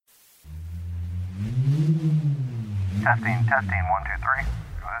Testing, 1, 2, 3.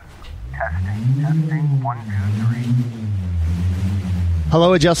 Go ahead. Testing, 1, 2, 3.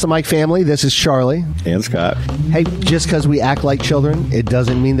 Hello, Adjust the Mic family. This is Charlie. And Scott. Hey, just because we act like children, it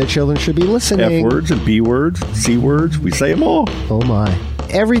doesn't mean that children should be listening. F words and B words, C words, we say them all. Oh my.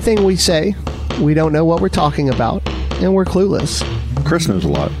 Everything we say, we don't know what we're talking about, and we're clueless. Chris knows a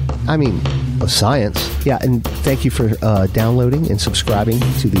lot. I mean, science. Yeah, and thank you for downloading and subscribing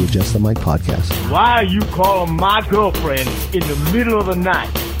to the Adjust the Mic podcast. Why are you calling my girlfriend in the middle of the night?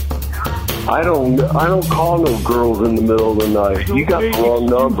 I don't call no girls in the middle of the night. You got the wrong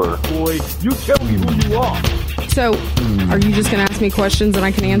number. Boy, you tell me who you are. So, are you just going to ask me questions and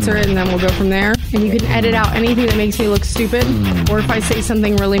I can answer it and then we'll go from there? And you can edit out anything that makes me look stupid, or if I say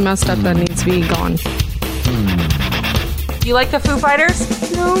something really messed up that needs to be gone. You like the Foo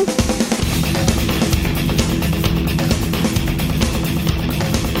Fighters? No.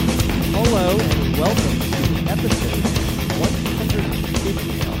 Hello, and welcome to episode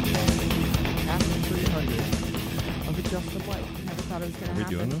 150 after 300 of Adjust the Mic. Never thought it was going to Are we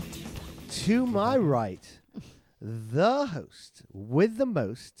happen. doing this? To my right, the host with the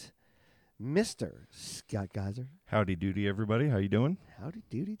most, Mr. Scott Geiser. Howdy doody, everybody. How you doing? Howdy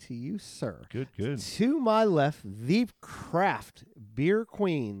doody to you, sir. Good, good. To my left, the craft beer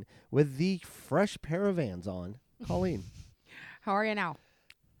queen with the fresh pair of Vans on, Colleen. How are you now?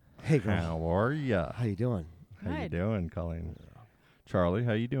 Hey, girl. How are ya? How you doing? How you Good. doing, Colleen? Charlie,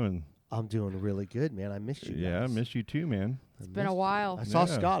 how you doing? I'm doing really good, man. I missed you Yeah, I guys. miss you too, man. It's been a while. I saw Yeah.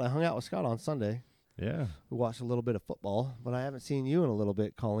 Scott. I hung out with Scott on Sunday. Yeah. We watched a little bit of football, but I haven't seen you in a little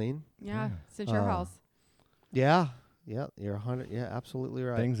bit, Colleen. Yeah, since your house. Yeah. Yeah, you're 100. Yeah, absolutely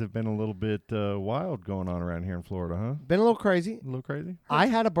right. Things have been a little bit wild going on around here in Florida, huh? Been a little crazy. A little crazy? I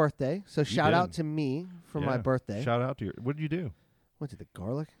had a birthday, so shout out did. to me for my Yeah. birthday. Shout out to you. What did you do? Went to the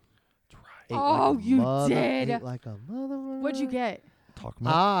garlic. That's right. Ate Oh, like a you mother- did. Ate like a mother. What'd you get? Talk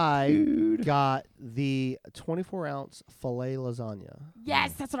about I dude. got the 24-ounce filet lasagna.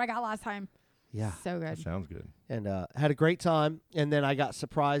 Yes, that's what I got last time. Yeah. So That good. sounds good. And had a great time. And then I got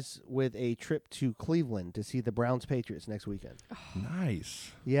surprised with a trip to Cleveland to see the Browns Patriots next weekend.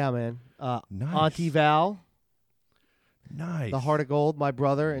 Nice. Yeah, man. Nice. Auntie Val, Nice. the Heart of Gold, my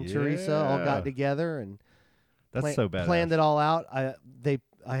brother and Teresa all Yeah. got together and That's so bad. planned it all out. I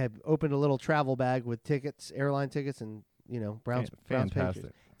had opened a little travel bag with tickets, airline tickets, and Browns Fantastic.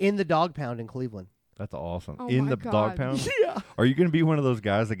 Patriots in the dog pound in Cleveland. That's awesome. Oh in my the God. dog pound? Yeah. Are you going to be one of those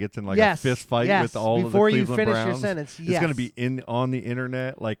guys that gets in like Yes, a fist fight yes. with all Before of the you Cleveland finish your Browns? sentence, It's going to yes. be on the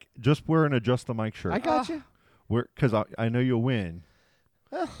internet, like just wear an Adjust the Mic shirt. I got you. Because I know you'll win.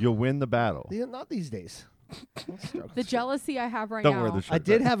 Well, You'll win the battle. not these days. The jealousy I have right Don't now. wear the shirt. I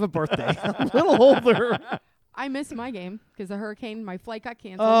did have a birthday. I'm a little older. I missed my game because the hurricane, my flight got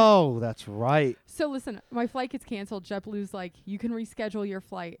canceled. Oh, that's right. So listen, my flight gets canceled. JetBlue's like, you can reschedule your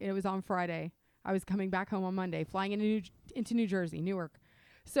flight. It was on Friday. I was coming back home on Monday, flying into New Jersey, Newark.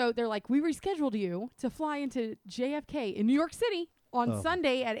 So they're like, we rescheduled you to fly into JFK in New York City on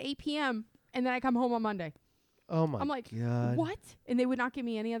Sunday at 8 p.m. And then I come home on Monday. Oh, my I'm like, God. what? And they would not give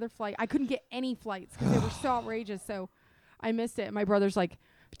me any other flight. I couldn't get any flights because they were so outrageous. So I missed it. My brother's like,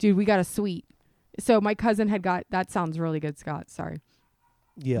 dude, we got a suite. So my cousin had got, that sounds really good, Scott. Sorry.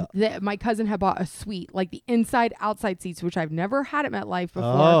 Yeah. My cousin had bought a suite, like the inside outside seats, which I've never had at MetLife before.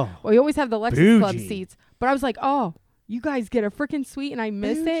 Oh. Well, we always have the Lexus Club Bougie. seats. But I was like, oh, you guys get a freaking suite and I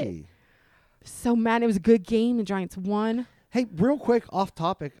missed it. Bougie. So mad. It was a good game. The Giants won. Hey, real quick, off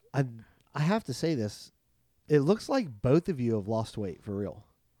topic. I have to say this. It looks like both of you have lost weight for real.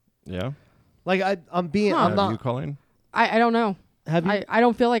 Yeah. Like I'm being. Huh. I'm Have not. you, Colleen? I don't know. Have you? I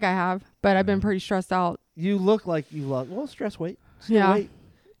don't feel like I have, but I've been pretty stressed out. You look like you lost. Well, stress weight. Still Yeah. weight.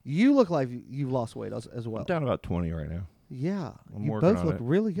 You look like you've lost weight as well. I'm down about 20 right now. Yeah. I'm You working both on look it.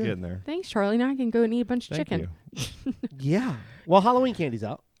 really good. Getting there. Thanks, Charlie. Now I can go and eat a bunch of Thank chicken. you. Yeah. Well, Halloween candy's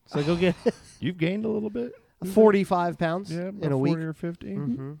out, so go get You've gained a little bit? 45 pounds Yeah, in a about week. 40 or 50.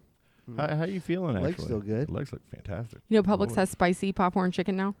 Mm-hmm. How you feeling, actually? Legs still good. Legs look fantastic. You know, Publix Lord. has spicy popcorn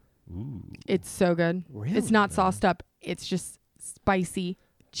chicken now. Ooh. It's so good. Really? It's not sauced up. It's just spicy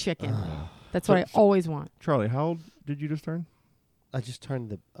chicken. That's So- what I always want. Charlie, how old did you just turn? I just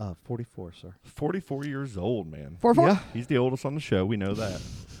turned the 44, sir. 44 years old, man. 4-4. Yeah. He's the oldest on the show. We know that.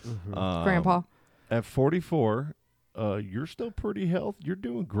 Grandpa. At 44, you're still pretty healthy. You're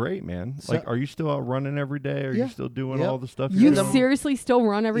doing great, man. So- Like, are you still out running every day? Are Yeah. you still doing Yep. all the stuff? You you're doing? seriously still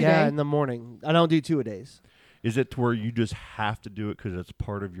run every day? Yeah, in the morning. I don't do 2-a-days. Is it to where you just have to do it because it's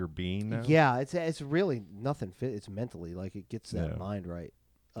part of your being now? Yeah, it's really nothing fit. It's mentally like it gets that Yeah. mind right.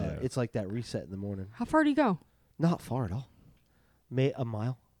 Yeah. It's like that reset in the morning. How far do you go? Not far at all. A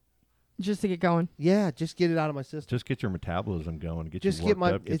mile. Just to get going. Yeah, just get it out of my system. Just get your metabolism going. Get Just you get worked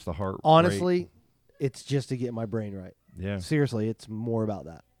my- up. Gets it's- the heart. Honestly, it's just to get my brain right. rate. Yeah. Seriously, it's more about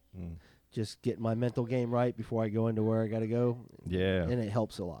that. Mm. Just get my mental game right before I go into where I got to go. Yeah. And it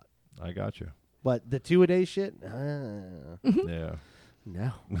helps a lot. I got you. But the 2-a-day shit, Yeah.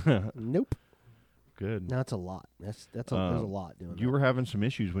 no. Nope. Good. No, it's a lot. There's a lot doing You that. were having some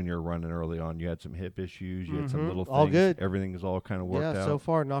issues when you were running early on. You had some hip issues. You had some Mhm. little things. All good. Everything is all kind of worked Yeah, out. so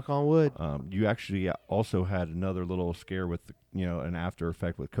far, knock on wood. You actually also had another little scare with, an after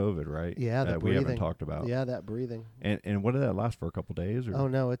effect with COVID, right? Yeah, the that we haven't breathing. talked about. Yeah, that breathing. And what did that last for? A couple days? Or Oh,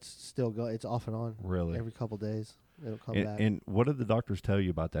 no, it's still it's off and on. really? Every couple days, it'll come back. And what did the doctors tell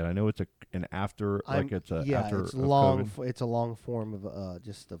you about that? I know it's an after, after it's of long. COVID. It's a long form of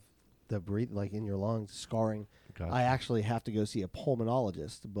just the breathe, like in your lungs, scarring. Gotcha. I actually have to go see a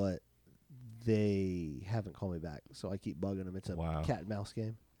pulmonologist, but they haven't called me back, so I keep bugging them. It's a Wow. cat and mouse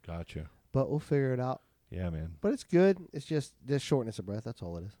game, Gotcha. but we'll figure it out. Yeah, man. But it's good. It's just this shortness of breath. That's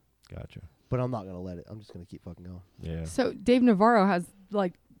all it is. Gotcha. But I'm not gonna let it. I'm just gonna keep fucking going. Yeah. So Dave Navarro has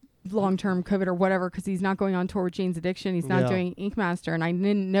like long-term COVID or whatever because he's not going on tour with Jane's Addiction. He's not Yeah. doing Ink Master, and I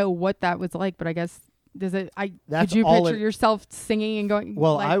didn't know what that was like. But I guess That's could you all picture yourself singing and going?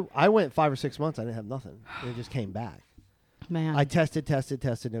 Well, like, I went 5 or 6 months. I didn't have nothing. It just came back. man, I tested, no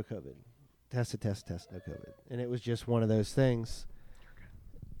COVID. Tested, no COVID. And it was just one of those things.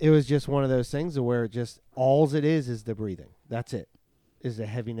 It was just one of those things where just all it is the breathing. That's it. Is the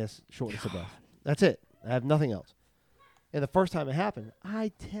heaviness, shortness of breath. That's it. I have nothing else. And the first time it happened,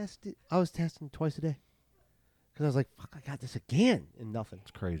 I was testing twice a day. Because I was like, fuck, I got this again. And nothing.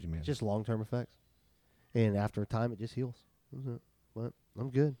 It's crazy, man. Just long-term effects. And after a time, it just heals. That's it. But I'm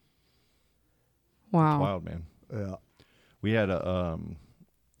good. wow. It's wild, man. Yeah. We had a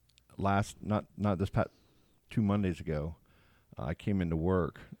not this past 2 Mondays ago. I came into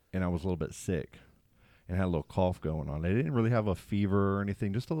work and I was a little bit sick and had a little cough going on. I didn't really have a fever or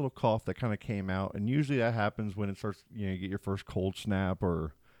anything, just a little cough that kind of came out. And usually that happens when it starts, you get your first cold snap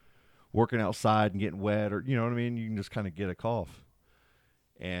or working outside and getting wet, or you know what I mean. You can just kind of get a cough.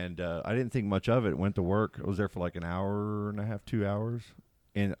 And I didn't think much of it. Went to work. I was there for like an hour and a half, 2 hours.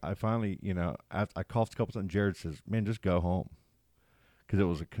 And I finally, after I coughed a couple times. Jared says, "Man, just go home," because it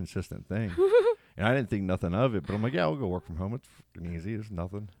was a consistent thing. And I didn't think nothing of it, but I'm like, "Yeah, I'll go work from home. It's fucking easy. It's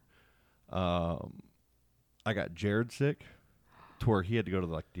nothing." I got Jared sick, to where he had to go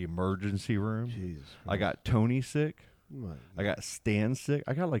to the emergency room. Jesus. I got Tony sick. My I got Stan sick.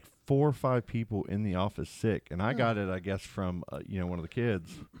 I got like 4 or 5 people in the office sick, and I got it, I guess, from one of the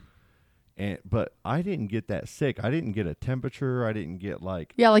kids. But I didn't get that sick. I didn't get a temperature. I didn't get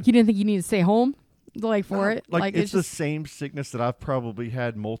like Yeah, like you didn't think you needed to stay home, like for it. Like it's the just, same sickness that I've probably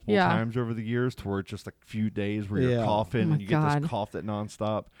had multiple Yeah. times over the years, to where it's just a few days where you're Yeah. coughing Oh my and you get God. this cough that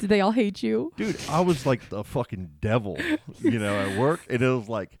nonstop. did they all hate you? Dude, I was like the fucking devil, at work. And it was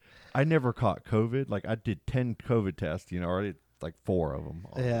like, I never caught COVID. Like I did 10 COVID tests, or I did like 4 of them.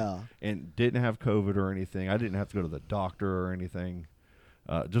 Yeah. And didn't have COVID or anything. I didn't have to go to the doctor or anything.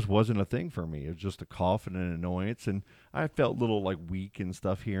 Just wasn't a thing for me. It was just a cough and an annoyance. And I felt a little like weak and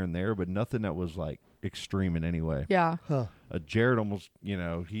stuff here and there, but nothing that was like extreme in any way. Yeah. Huh. Jared almost,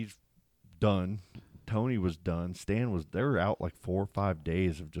 he's done. Tony was done. Stan they were out like 4 or 5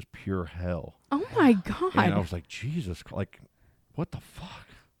 days of just pure hell. Oh my God. And I was like, Jesus, like, what the fuck?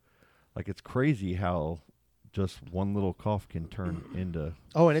 Like, it's crazy how just one little cough can turn into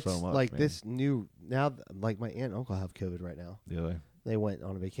Oh, and it's so much, like man. this new now. Like my aunt and uncle have COVID right now. Yeah. They went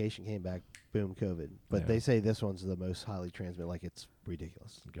on a vacation, came back, boom, COVID. But Yeah. they say this one's the most highly transmitted. Like it's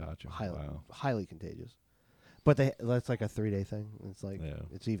ridiculous, Gotcha. highly Wow. contagious. But that's like a 3-day thing. It's like Yeah.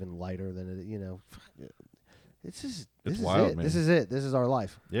 it's even lighter than it. It's just It's this is wild, it. man. This is it. This is our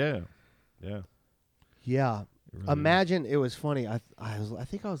life. Yeah. Yeah. Yeah. It really is. Imagine it was funny. I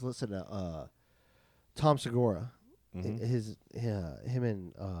think I was listening to Tom Segura, Mhm. him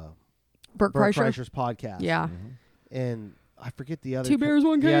and Bert Bert Kreischer. Kreischer's podcast. Yeah. Mhm. And I forget the other 2 bears,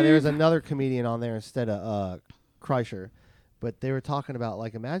 1 Yeah, there was cave. another comedian on there instead of Kreischer, but they were talking about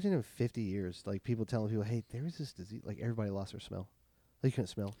like imagine in 50 years, like people telling people, "Hey, there was this disease." Like everybody lost their smell. They couldn't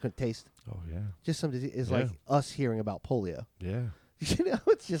smell, couldn't taste. Oh, yeah. Just some disease. It's Yeah. like us hearing about polio. Yeah.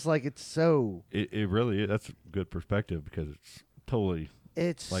 It's just like it's so. It really is. That's a good perspective, because it's totally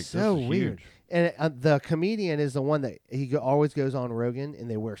It's like so this is weird. huge. And the comedian is the one that always goes on Rogan, and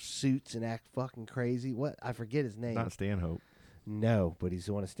they wear suits and act fucking crazy. What I forget his name. Not Stanhope. No, but he's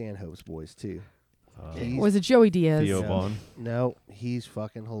one of Stanhope's boys too. He's- Was it Joey Diaz? Theo No. Vaughn. No, he's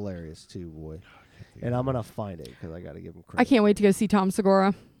fucking hilarious too, boy. And I'm gonna find it because I gotta give him credit. I can't wait to go see Tom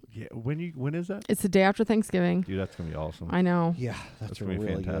Segura. Yeah. When is that? It's the day after Thanksgiving. Dude, that's gonna be awesome. I know. Yeah, that's That's a gonna be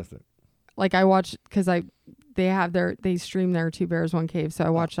really fantastic. Like I watch because they stream their Two Bears One Cave, so I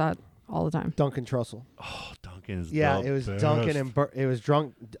watch that all the time. Duncan Trussell. Oh, Duncan is Yeah, the it was best. Duncan and it was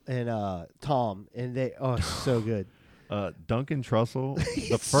Drunk and Tom, and they so good. Duncan Trussell. He's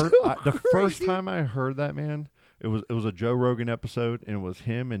The first crazy. time I heard that, man, it was a Joe Rogan episode, and it was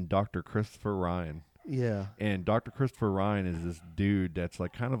him and Dr. Christopher Ryan. Yeah. And Dr. Christopher Ryan is this dude that's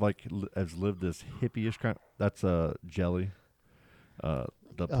like kind of like has lived this hippie-ish kind. That's Jelly,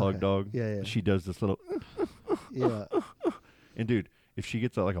 the pug dog. Yeah, yeah. She does this little. Yeah. And dude, if she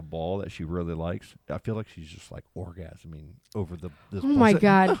gets like a ball that she really likes, I feel like she's just like orgasming over this. Oh my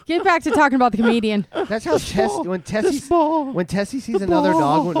God! Get back to talking about the comedian. That's how when Tessie sees another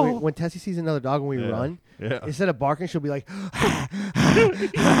dog when Tessie sees another dog when we run, instead of barking, she'll be like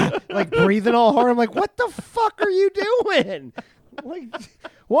like breathing all hard. I'm like, what the fuck are you doing? Like,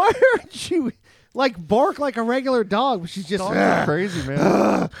 why aren't you like bark like a regular dog? But she's just Dogs are crazy,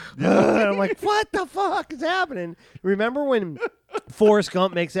 man. and I'm like, what the fuck is happening? Remember when Forrest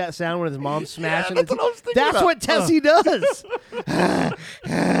Gump makes that sound when his mom's smashing? that's what I was thinking That's about. what Tessie does.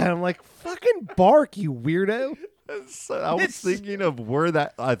 And I'm like, fucking bark, you weirdo. So I was thinking of where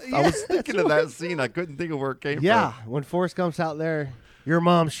that I was thinking of that scene. I couldn't think of where it came Yeah, when Forrest Gump's out there, your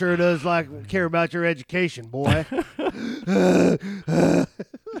mom sure does care about your education, boy. from.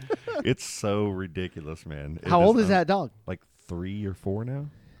 It's so ridiculous, man. How old is that dog? Like 3 or 4 now.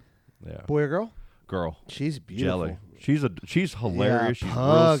 Yeah, Boy or girl? girl. She's beautiful. Jelly. She's hilarious. Yeah, she's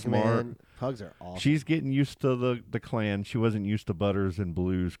Pug, real smart. man. Pugs are awesome. She's getting used to the clan. She wasn't used to Butters and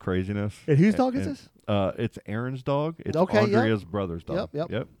Blue's craziness. And whose dog is this? It's Aaron's dog. It's Okay, yep. Andrea's brother's dog.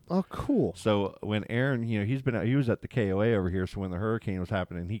 Yep. Oh, cool. So when Aaron, he was at the KOA over here. So when the hurricane was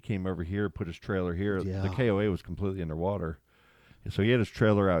happening, he came over here, put his trailer here. Yeah. The KOA was completely underwater. So he had his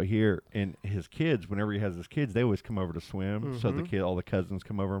trailer out here, and his kids, whenever he has his kids, they always come over to swim. So all the cousins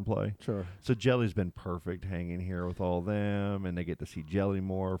come over and play. Sure. So Jelly's been perfect hanging here with all them, and they get to see Jelly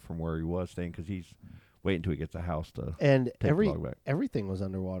more from where he was staying because he's waiting until he gets a house to And take the dog back. everything was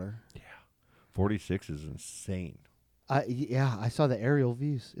underwater. 46 is insane. I saw the aerial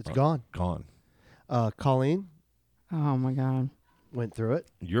views. It's gone. Gone. Colleen Oh my God. went through it.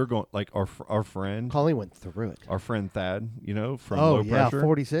 You're going like our friend. Colleen went through it. Our friend Thad, from Oh Low yeah, Pressure.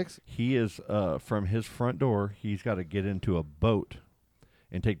 46. He is from his front door. He's got to get into a boat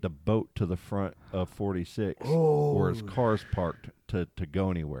and take the boat to the front of 46, where his car's parked to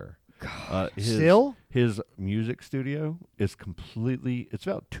go anywhere. Still? His music studio is completely. It's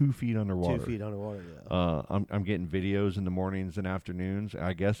about 2 feet underwater. 2 feet underwater. Yeah. I'm getting videos in the mornings and afternoons.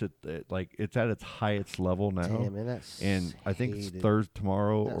 I guess it's at its highest level now. Damn, man, that's And I think it's hated. Thursday,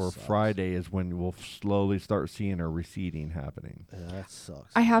 tomorrow, That or sucks. Friday is when we'll slowly start seeing a receding happening. Yeah, that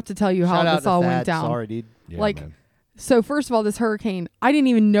sucks. I have to tell you Shout how out this to all Thad. went down. Sorry, dude. Yeah, Like, man. So first of all, this hurricane, I didn't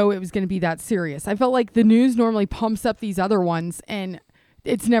even know it was going to be that serious. I felt like the news normally pumps up these other ones and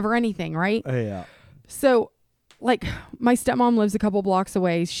it's never anything, right? Yeah. So like my stepmom lives a couple blocks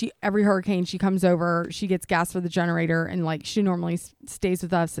away. Every hurricane she comes over, she gets gas for the generator and like she normally stays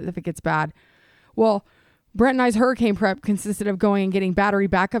with us if it gets bad. Well, Brent and I's hurricane prep consisted of going and getting battery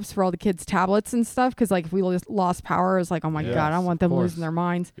backups for all the kids' tablets and stuff. Cause like if we lost power, it's like, oh my Yes, God, I don't want them of course. losing their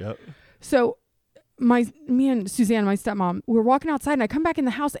minds. Yep. So me and Suzanne, my stepmom, we were walking outside and I come back in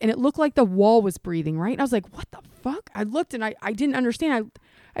the house and it looked like the wall was breathing, right? And I was like, what the fuck? I looked and I didn't understand.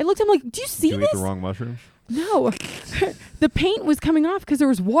 I looked, I'm like, do you see Did you this? eat the wrong mushrooms? No. The paint was coming off because there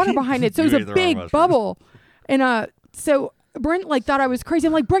was water behind it. So it was You a ate the wrong big mushrooms. bubble. And so Brent like thought I was crazy.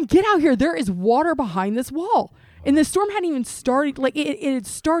 I'm like, Brent, get out here. There is water behind this wall. And the storm hadn't even started. Like it had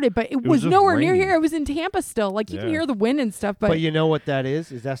started, but it was was just nowhere near raining. here. It was in Tampa still. Like you can Yeah. hear the wind and stuff. But you know what that is?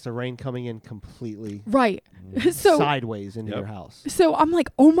 That's the rain coming in completely Right. So sideways into Yep. your house. So I'm like,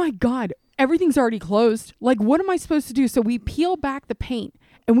 oh my God, everything's already closed. Like, what am I supposed to do? So we peel back the paint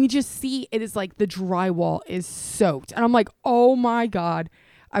and we just see it is like the drywall is soaked. And I'm like, oh my God.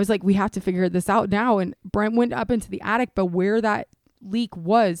 I was like, we have to figure this out now. And Brent went up into the attic, but where that leak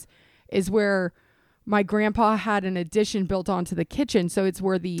was is where my grandpa had an addition built onto the kitchen. So it's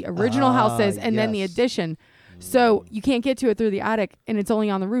where the original house is and then the yes. addition. So you can't get to it through the attic and it's only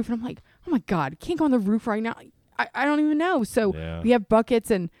on the roof. And I'm like, oh my God, can't go on the roof right now. I don't even know. So Yeah. we have buckets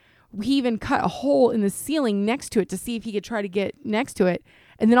and we even cut a hole in the ceiling next to it to see if he could try to get next to it.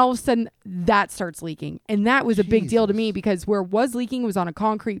 And then all of a sudden that starts leaking. And that was a big deal to me because where it was leaking was on a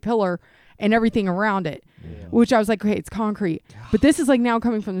concrete pillar and everything around it, which I was like, okay, it's concrete. But this is like now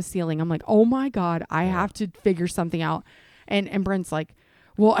coming from the ceiling. I'm like, oh my God, I have to figure something out. And Brent's like,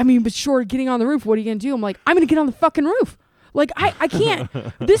 well, I mean, but short of getting on the roof, what are you going to do? I'm like, I'm going to get on the fucking roof. Like I can't.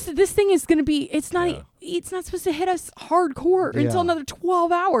 This thing is gonna be. It's not. Yeah. It's not supposed to hit us hardcore Yeah. until another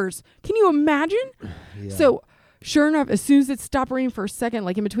 12 hours. Can you imagine? Yeah. So, sure enough, as soon as it stopped raining for a second,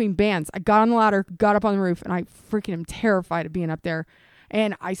 like in between bands, I got on the ladder, got up on the roof, and I freaking am terrified of being up there.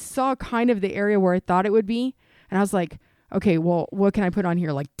 And I saw kind of the area where I thought it would be, and I was like, okay, well, what can I put on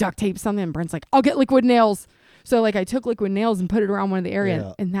here? Like duct tape, something. And Brent's like, I'll get liquid nails. So like I took liquid nails and put it around one of the areas,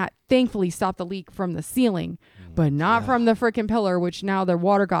 Yeah. and that thankfully stopped the leak from the ceiling, but not from the freaking pillar, which now the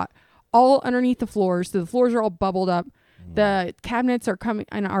water got all underneath the floors. So the floors are all bubbled up. The cabinets are coming,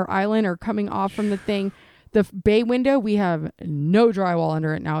 and our island are coming off from the thing. The bay window, we have no drywall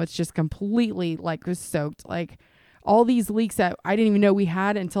under it now. It's just completely like soaked. Like all these leaks that I didn't even know we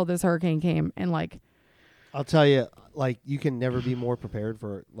had until this hurricane came, and like I'll tell you, like you can never be more prepared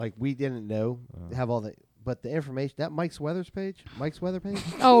for. Like we didn't know have all the, but the information that Mike's weather page.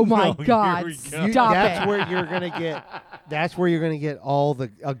 oh my here god, we go. stop That's it. where you're gonna get. That's where you're gonna get all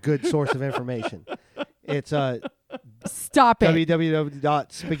a good source of information. It's Stop it.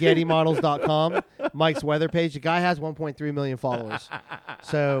 www.spaghettimodels.com. Mike's weather page. The guy has 1.3 million followers.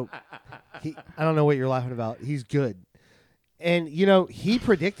 So I don't know what you're laughing about. He's good. And he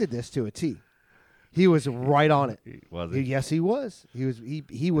predicted this to a T. He was right on it. Was he? Yes, he was.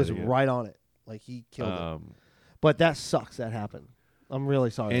 He was Yeah. right on it. Like he killed it. But that sucks that happened. I'm really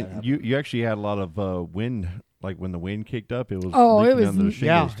sorry that And happened. you actually had a lot of wind. Like when the wind kicked up, it was Oh, it leaking was under the n-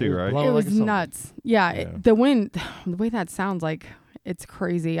 shingles yeah, too, it was right? blowing. It like was a summer. nuts. Yeah, Yeah. the wind, the way that sounds like it's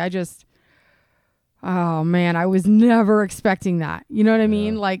crazy. Oh man, I was never expecting that. You know what I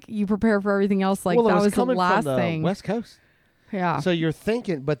mean? Like you prepare for everything else. Like well, it that was the coming last from the thing. West Coast. Yeah. So you're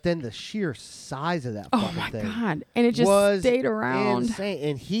thinking, but then the sheer size of that oh fucking my thing god, and it just was stayed around.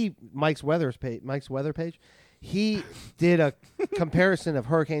 insane. And Mike's weather page, he did a comparison of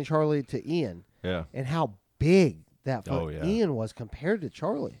Hurricane Charlie to Ian Yeah, and how big that Oh, yeah. Ian was compared to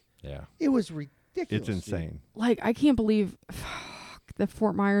Charlie. yeah. It was ridiculous. It's insane. Like I can't believe the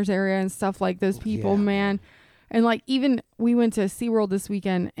Fort Myers area and stuff like those people, Yeah. man. And like even we went to SeaWorld this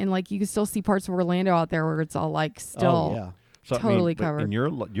weekend, and like you can still see parts of Orlando out there where it's all like still. Oh yeah. So, Totally but covered. in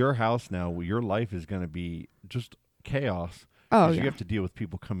your house now, your life is going to be just chaos. Oh 'Cause yeah. You have to deal with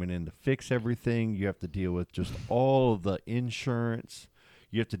people coming in to fix everything. You have to deal with just all of the insurance.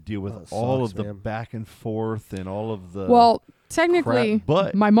 You have to deal with Oh, it all sucks, of the man. back and forth and all of the. Well, technically,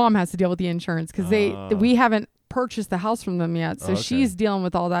 but- my mom has to deal with the insurance because Ah. we haven't purchased the house from them yet, so Okay. she's dealing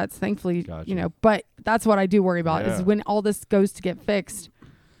with all that. Thankfully, Gotcha. But that's what I do worry about is Yeah. when all this goes to get fixed.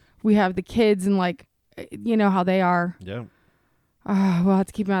 We have the kids and like, you know how they are. yeah, We'll have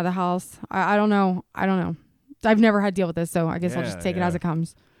to keep them out of the house. I don't know. I've never had to deal with this, so I guess I'll just Yeah, take it yeah. as it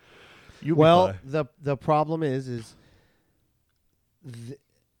comes. You'll be Well, fine. the problem is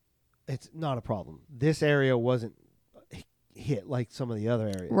it's not a problem. This area wasn't hit like some of the other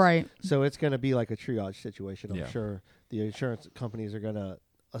areas. Right. So it's going to be like a triage situation. I'm Yeah. sure the insurance companies are going to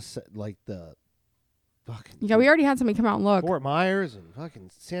like the fucking Yeah, we already had somebody come out and look. Fort Myers and fucking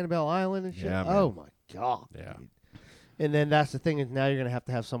Sanibel Island and shit. Yeah, man. Oh my god. Yeah. dude. And then that's the thing is now you're going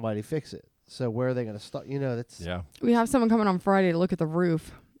to have somebody fix it. So where are they going to start? That's Yeah. We have someone coming on Friday to look at the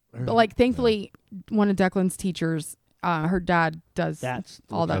roof. But like, thankfully, one of Declan's teachers, her dad does that's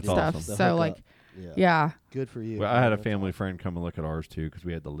all that That's stuff. awesome. The So hookup. like, yeah. yeah, Good for you. Well, I had a That's family awesome. friend come and look at ours too because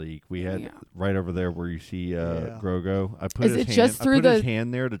we had the leak. We had Yeah. right over there where you see Yeah. Grogo. I put Is his it hand. just I through put his the-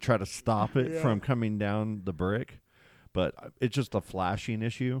 hand there to try to stop it Yeah. from coming down the brick, but it's just a flashing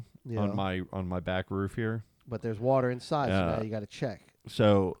issue Yeah. on my back roof here. But there's water inside, so Yeah. now you got to check.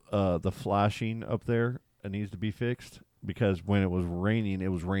 So the flashing up there needs to be fixed because when it was raining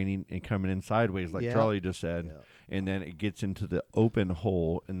and coming in sideways, like Yeah. Charlie just said, Yeah. and then it gets into the open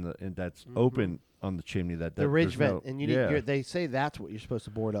hole and that's open on the chimney. That The ridge there's vent, no- and yeah. they say that's what you're supposed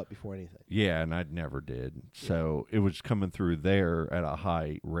to board up before anything. Yeah, and I never did. So it was coming through there at a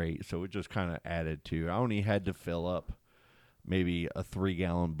high rate. So it just kind of added to. I only had to fill up maybe a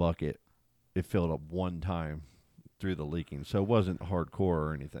 3-gallon bucket. It filled up one time through the leaking. So it wasn't hardcore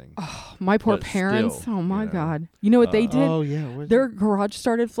or anything. my poor But parents. still, Oh my you know, God! You know what they did? Oh yeah, Their garage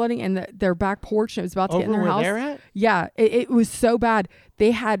started flooding, and their back porch. It was about to get in over their where house. they're at. Yeah, it was so bad.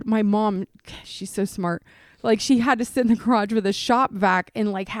 They had my mom. She's so smart. Like she had to sit in the garage with a shop vac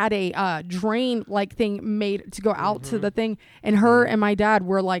and like had a drain like thing made to go out to the thing. And her and my dad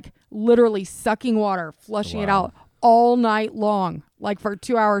were like literally sucking water, flushing it Wow. out all night long, like for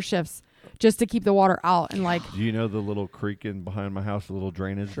 2-hour shifts, just to keep the water out. And like, Do you know the little creek in behind my house, the little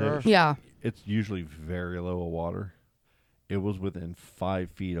drainage Sure. ditch? yeah, It's usually very low of water. It was within 5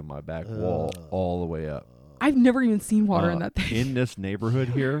 feet of my back wall all the way up. I've never even seen water in that thing. In this neighborhood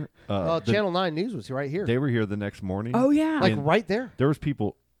here, Channel 9 News was right here. they were here the next morning. Oh yeah. like and right there. There was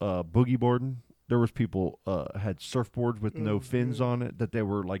people boogie boarding. There was people had surfboards with no fins on it that they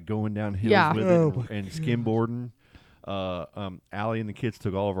were like going down hills Yeah. with Oh, and skimboarding. Allie and the kids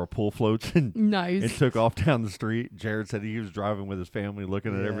took all of our pull floats and nice. took off down the street. Jared said he was driving with his family,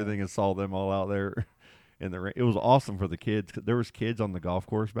 looking at Yeah. everything, and saw them all out there in the rain. It was awesome for the kids. 'Cause there was kids on the golf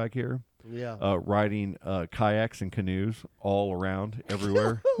course back here, Yeah. riding kayaks and canoes all around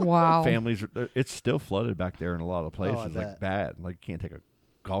everywhere. Wow. Families, it's still flooded back there in a lot of places, I like bet. bad. Like you can't take a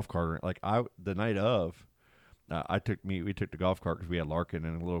golf cart. Like the night of, we took the golf cart because we had Larkin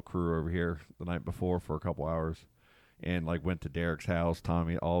and a little crew over here the night before for a couple hours. And like went to Derek's house,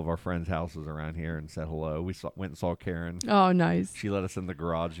 Tommy, all of our friends' houses around here, and said hello. We went and saw Karen. Oh, nice. She let us in the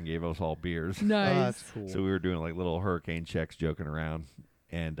garage and gave us all beers. Nice. That's cool. So we were doing like little hurricane checks, joking around.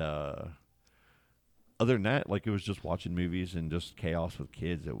 And other than that, like it was just watching movies and just chaos with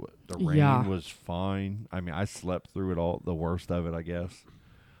kids. The rain Yeah. was fine. I mean, I slept through it all, the worst of it, I guess.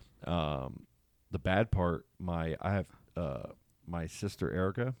 The bad part, I have my sister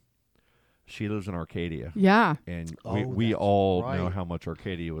Erica. She lives in Arcadia. Yeah. And Oh, we that's all right. know how much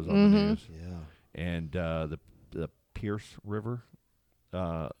Arcadia was on the news. Yeah. And the Pierce River,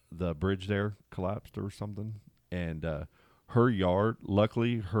 the bridge there collapsed or something. And her yard,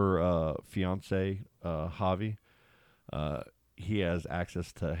 luckily, her fiance, Javi, he has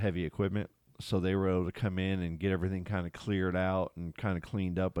access to heavy equipment. So they were able to come in and get everything kind of cleared out and kind of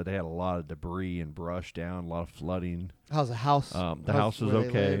cleaned up. But they had a lot of debris and brush down, a lot of flooding. How's the house? The house is where they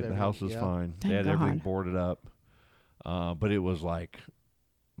okay. live, The house is yeah. fine. Thank They had everything God. boarded up. But it was like,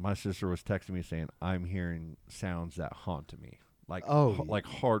 my sister was texting me saying, I'm hearing sounds that haunt me. Like, Oh, like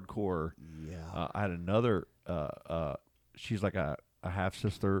hardcore. Yeah. I had another, she's like a half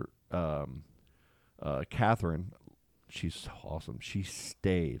sister, Catherine. She's so awesome. She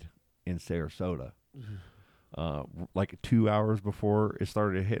stayed in Sarasota. Like 2 hours before it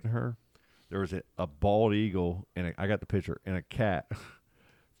started hitting her, there was a bald eagle, and I got the picture, and a cat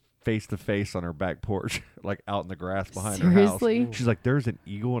face to face on her back porch, like out in the grass behind her Seriously? house. She's like, there's an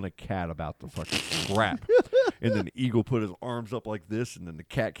eagle and a cat about to fucking scrap. And then the eagle put his arms up like this, and then the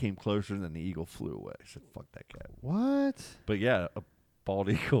cat came closer, and then the eagle flew away. I said, fuck that cat. What? But yeah, a bald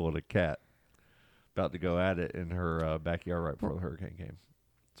eagle and a cat about to go at it in her backyard right before the hurricane came.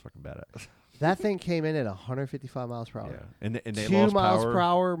 It's fucking badass. That thing came in at 155 miles per hour. Yeah, and they 2 lost miles power. per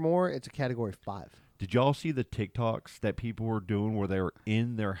hour more. It's a category 5. Did y'all see the TikToks that people were doing where they were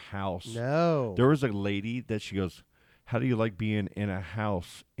in their house? No. There was a lady that she goes, how do you like being in a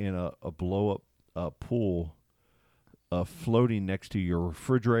house in a blow up pool floating next to your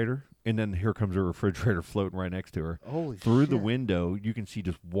refrigerator? And then here comes a refrigerator floating right next to her. Holy Through the shit. window, you can see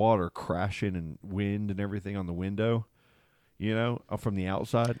just water crashing and wind and everything on the window, you know, from the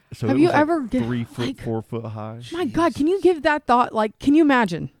outside. So Have it you was like ever g- 3 foot, like- 4 foot high My God, can you give that thought? Like, can you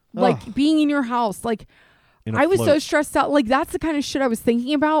imagine? Like Ugh. being in your house. Like, in a I was so float. stressed out. Like, that's the kind of shit I was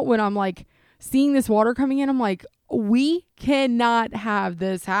thinking about when I'm like seeing this water coming in. I'm like, we cannot have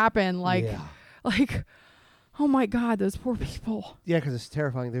this happen. Like, Yeah. like, oh my God, those poor people. Yeah, because it's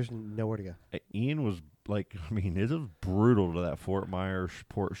terrifying. There's nowhere to go. Ian was like, I mean, it was brutal to that Fort Myers,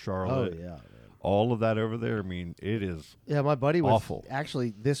 Port Charlotte. Oh, yeah. Man. All of that over there. I mean, it is. Yeah, my buddy was Awful.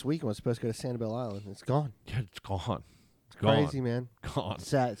 actually this weekend was supposed to go to Sanibel Island. It's gone. Yeah, it's gone. It's gone. Crazy, man. Gone. It's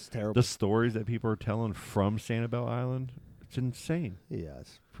sad. It's terrible. The stories that people are telling from Sanibel Island, it's insane. Yeah,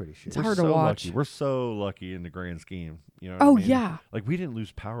 it's pretty shit. It's We're hard to so watch. Lucky. We're so lucky in the grand scheme. You know. Oh, what I mean? yeah. Like we didn't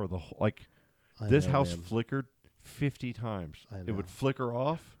lose power the whole. Like I this know, house man. flickered 50 times. I It know. would flicker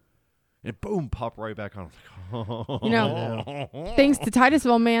off, and boom, pop right back on. You know, thanks to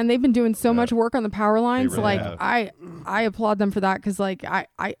Titusville, man, they've been doing so much work on the power lines. really Like, have. I applaud them for that because, like, I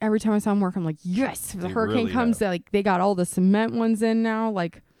every time I saw them work, I'm like, yes, if the They hurricane really comes, have. they got all the cement ones in now.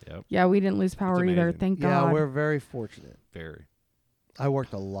 Like, Yep. yeah, we didn't lose power either. amazing. Thank Yeah, God. we're very fortunate. Very. I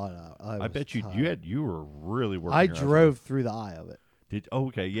worked a lot out. I was bet you tired. you were really working. I your ass off. drove through the eye of it. Did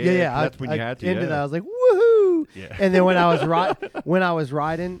okay? Yeah, Yeah, 'cause that's when you I had to. ended Yeah. that. I was like, woohoo! Yeah. And then when I was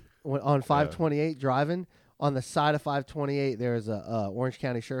riding on 528 driving on the side of 528, there's a Orange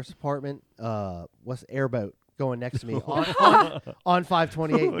County Sheriff's Department. What's the airboat going next to me on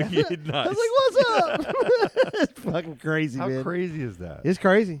 528? Oh, yeah, I nice. was like, what's up? It's fucking crazy, How man. crazy is that? It's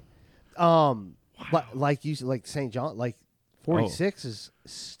crazy. But like you said, like St. John, like 46 is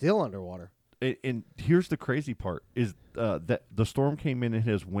still underwater. And here's the crazy part is that the storm came in and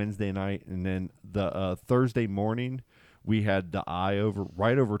hit us Wednesday night, and then the Thursday morning we had the eye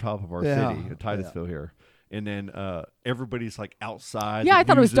right over top of our city at Titusville here, and then everybody's like outside. Yeah, the I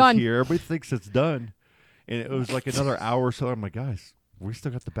thought it was news is done. Here, everybody thinks it's done, And it was like another hour or so. I'm like, guys, we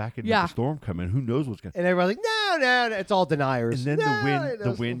still got the back end Yeah. of the storm coming. Who knows what's going to And everybody's like, no, it's all deniers. And then No,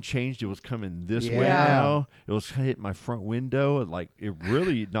 the wind changed. It was coming this way Yeah. now. It was hitting my front window. And like it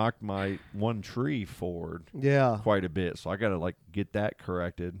really knocked my one tree forward Yeah. quite a bit. So I got to like get that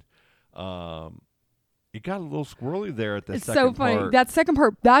corrected. It got a little squirrely there at the It's second so funny. part. That second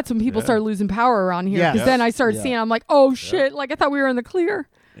part, that's when people Yeah. started losing power around here. Yes. Because then I started Yeah. seeing, I'm like, oh shit, like I thought we were in the clear.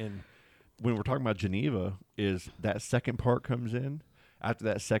 And when we're talking about Geneva, is that second part comes in. After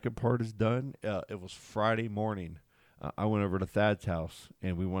that second part is done, it was Friday morning. I went over to Thad's house,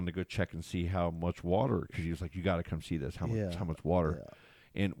 and we wanted to go check and see how much water, because he was like, you got to come see this, how much water.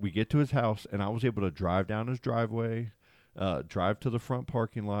 Yeah. And we get to his house, and I was able to drive down his driveway, drive to the front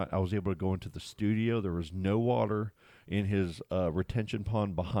parking lot. I was able to go into the studio. There was no water in his retention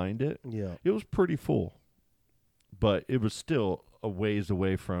pond behind it. Yeah. It was pretty full, but it was still a ways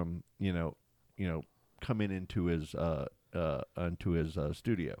away from coming into his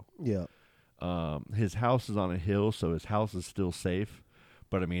studio. Yeah. His house is on a hill, so his house is still safe.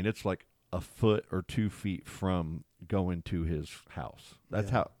 But I mean, it's like a foot or 2 feet from going to his house.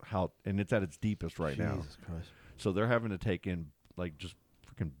 That's Yeah. how, and it's at its deepest right now. Jesus Christ. So they're having to take in like just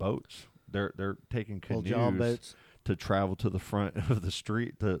freaking boats. They're taking Old John canoes boats. to travel to the front of the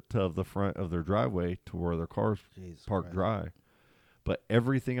street, to the front of their driveway to where their cars Jesus parked Christ. dry. But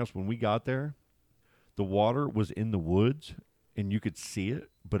everything else, when we got there, the water was in the woods and you could see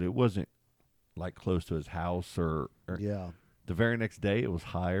it, but it wasn't like close to his house or Yeah. the very next day it was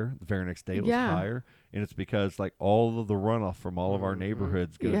higher. The very next day it was Yeah. higher. And it's because like all of the runoff from all of our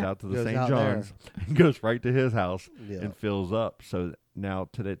neighborhoods goes Yeah. out to the Goes St. out John's and goes right to his house Yeah. and fills up. So now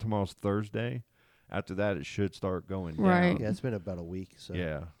tomorrow's Thursday. After that it should start going Right. down. Yeah, it's been about a week. So.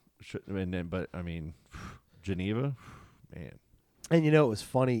 Yeah. But I mean, Geneva, man. And you know what was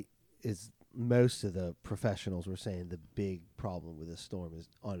funny is most of the professionals were saying the big problem with this storm is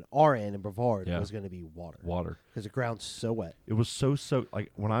on our end in Brevard Yeah. was going to be water Water. because the ground's so wet. It was so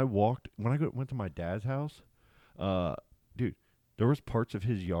like when I went to my dad's house, dude, there was parts of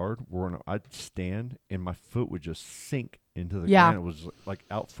his yard where I'd stand and my foot would just sink into the Yeah. ground. It was like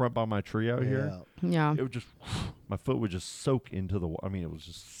out front by my tree out here. Yeah. It would just my foot would just soak into the. I mean, it was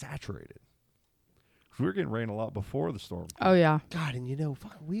just saturated. 'Cause we were getting rain a lot before the storm. Oh yeah. God, and you know,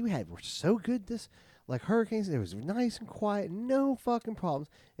 we're so good this, like hurricanes, it was nice and quiet, no fucking problems.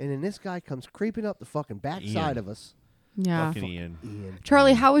 And then this guy comes creeping up the fucking backside Ian. of us. Yeah. Fucking Ian. Ian.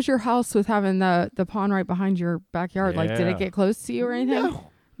 Charlie, how was your house with having the pond right behind your backyard? Like, did Yeah. it get close to you or anything?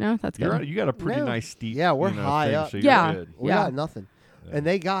 No. No, that's good. You got a pretty No. nice steep. Yeah, we're high thing, up. So you're Yeah. good. We Yeah. got nothing. And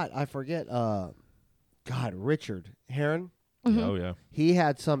they got, I forget, Richard Heron. Mhm. Oh yeah. He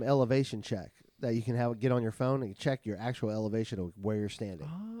had some elevation check that you can get on your phone and check your actual elevation of where you're standing.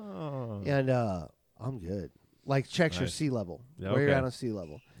 Oh. And I'm good. Like checks your Nice. sea level, Yeah, where you're okay. at on sea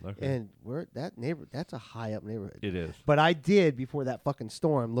level. Okay. And that's a high up neighborhood. It is. But I did before that fucking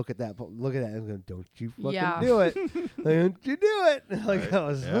storm. Look at that, and go, don't you fucking Yeah. do it? Don't you do it? Like that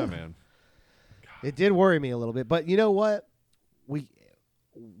was. Yeah, man. It did worry me a little bit, but you know what? The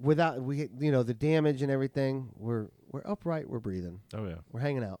damage and everything. We're upright. We're breathing. Oh yeah. We're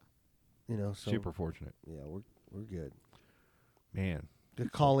hanging out. You know, so Super fortunate, yeah, we're good. man. The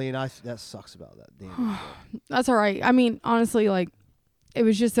Colleen, that sucks about that damn. That's all right. I mean, honestly, like, it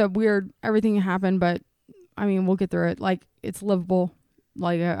was just a weird, everything happened, but I mean, we'll get through it. Like, it's livable.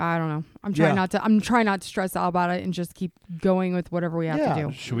 Like, I don't know. I'm trying not to stress out about it and just keep going with whatever we have Yeah. to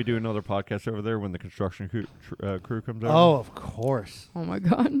do. Should we do another podcast over there when the construction crew comes over? Oh, of course, Oh my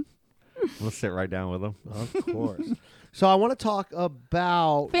God. Let's sit right down with them. of course. So I want to talk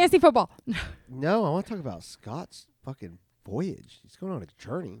about. Fantasy football. No, I want to talk about Scott's fucking voyage. He's going on a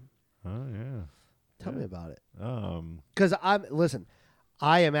journey. Oh yeah. Tell me about it. Because Because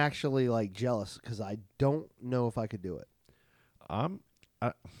I am actually like jealous because I don't know if I could do it.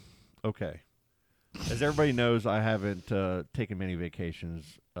 Okay. As everybody knows, I haven't taken many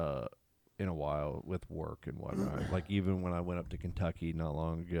vacations in a while with work and whatnot. Like even when I went up to Kentucky not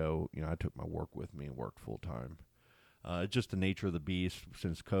long ago, I took my work with me and worked full time. It's just the nature of the beast.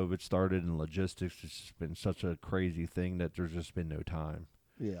 Since COVID started and logistics, it's just been such a crazy thing that there's just been no time.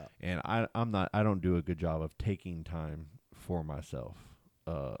 Yeah. And I don't do a good job of taking time for myself,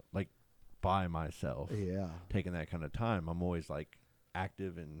 like by myself. Yeah. Taking that kind of time. I'm always like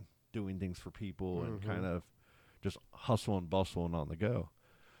active and doing things for people and kind of just hustle and bustle and on the go.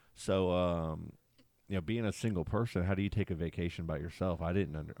 So, being a single person, how do you take a vacation by yourself? I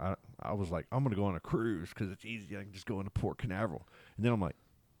was like, I'm going to go on a cruise because it's easy. I can just go into Port Canaveral. And then I'm like,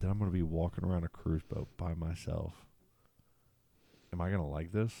 then I'm going to be walking around a cruise boat by myself. am I gonna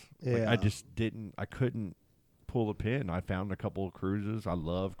like this? Like, Yeah. I just didn't. I couldn't pull the pin. I found a couple of cruises. I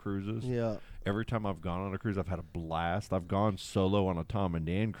love cruises. Yeah. Every time I've gone on a cruise, I've had a blast. I've gone solo on a Tom and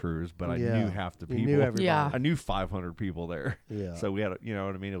Dan cruise, but I Yeah. knew half the You people. knew everybody. Yeah. I knew 500 people there. Yeah. So we had, you know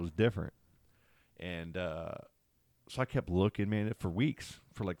what I mean? It was different. And so I kept looking, man, for weeks,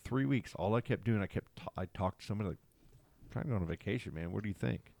 for like 3 weeks. All I kept doing, I talked to somebody like, trying to go on a vacation, man. What do you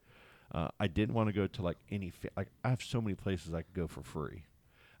think? I didn't want to go to like like I have so many places I could go for free.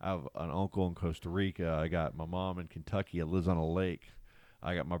 I have an uncle in Costa Rica. I got my mom in Kentucky that lives on a lake.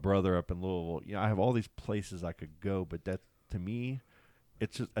 I got my brother up in Louisville. You know, I have all these places I could go, but that to me,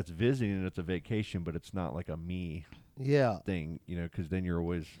 it's visiting and it's a vacation, but it's not like a me Yeah. thing, you know, because then you're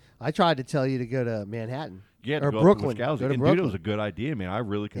always I tried to tell you to go to Manhattan. to Or go Brooklyn. Up to Wisconsin. Go to And Brooklyn. dude, it was a good idea, man. I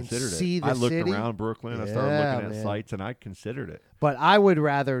really considered see it. the I looked city. around Brooklyn. I started Yeah, looking at man. sites, and I considered it. But I would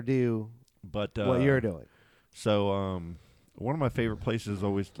rather do But what you're doing. So, one of my favorite places is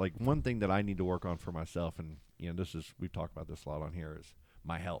always like one thing that I need to work on for myself, and you know, we've talked about this a lot on here, is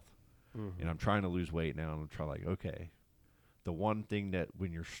my health. And I'm trying to lose weight now, and I'm trying like, okay, the one thing that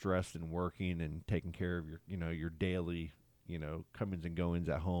when you're stressed and working and taking care of your daily, comings and goings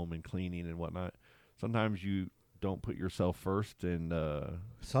at home and cleaning and whatnot, sometimes you don't put yourself first, and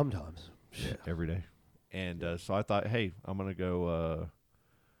Sometimes. every day. And so I thought, hey, I'm gonna go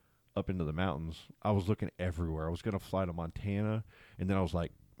up into the mountains. I was looking everywhere. I was gonna fly to Montana, and then I was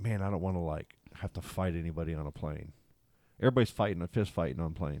like, man, I don't want to like have to fight anybody on a plane. Everybody's fist fighting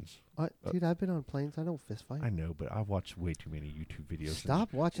on planes. Dude, I've been on planes. I don't fist fight. I know, but I've watched way too many YouTube videos.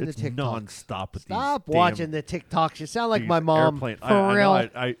 Stop watching the it's TikToks. non-stop with Stop these watching damn, the TikToks. You sound like these my mom. airplane. For I real.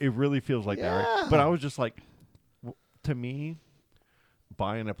 know, it really feels like that, Yeah. right? But I was just like, to me,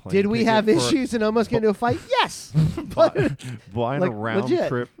 buying a plane. Did we ticket have for- issues and almost get into a fight? Yes. Buying Like, a round legit.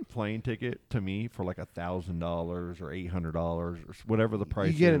 trip plane ticket to me for like $1,000 or $800 or whatever the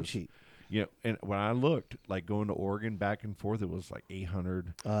price You get them is. cheap. Yeah, and when I looked, like going to Oregon back and forth, it was like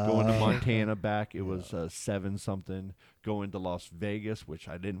 $800. Going to Montana back, it was 7 something. Going to Las Vegas, which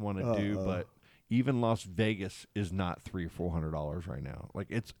I didn't want to do, but even Las Vegas is not $300 or $400 right now.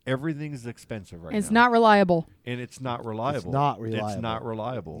 Like everything's expensive right now. It's not reliable. And it's not reliable. It's not reliable. It's not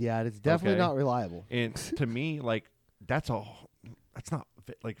reliable. Yeah, it's definitely Okay. not reliable. And to me, like that's not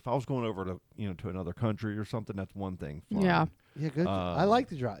like if I was going over to to another country or something, that's one thing. Fine. Yeah. Yeah, good. I like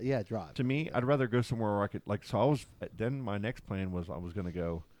to drive. Yeah, drive. To me, I'd rather go somewhere where I could like. So I was then my next plan was I was going to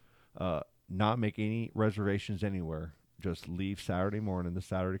go, not make any reservations anywhere. Just leave Saturday morning, the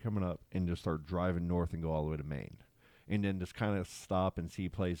Saturday coming up, and just start driving north and go all the way to Maine, and then just kind of stop and see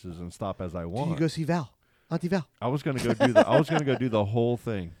places and stop as I want. Did you go see Val? Auntie Val. I was going to go do I was going to go do the whole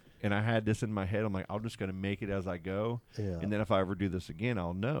thing. And I had this in my head. I'm like, I'm just going to make it as I go. Yeah. And then if I ever do this again,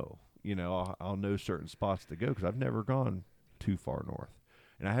 I'll know. I'll know certain spots to go because I've never gone too far north.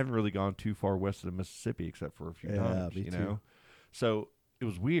 And I haven't really gone too far west of the Mississippi except for a few times, me too. So it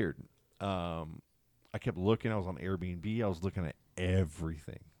was weird. I kept looking. I was on Airbnb. I was looking at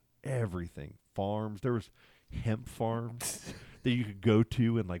everything. Farms. There was hemp farms that you could go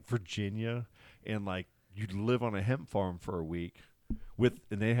to in like Virginia, and like you'd live on a hemp farm for a week. And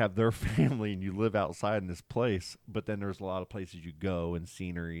they have their family, and you live outside in this place. But then there's a lot of places you go, and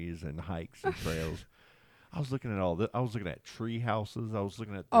sceneries, and hikes, and trails. I was looking at all this. I was looking at tree houses. I was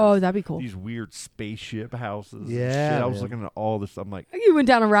looking at That'd be cool. these weird spaceship houses. and Yeah, shit. I was man. looking at all this. I'm like, You went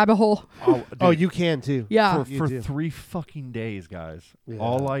down a rabbit hole. dude, You can too. Yeah. You for do. 3 fucking days, guys. Yeah.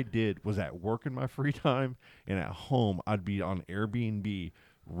 All I did was at work in my free time, and at home I'd be on Airbnb,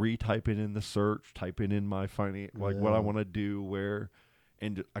 retyping in the search, typing in my what I want to do, where,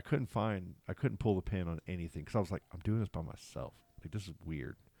 and I couldn't pull the pin on anything because I was like, I'm doing this by myself. Like this is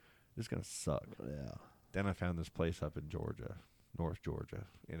weird. This is gonna suck. Yeah. Then I found this place up in Georgia, North Georgia,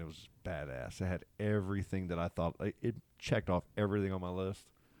 and it was badass. It had everything that I thought. It checked off everything on my list,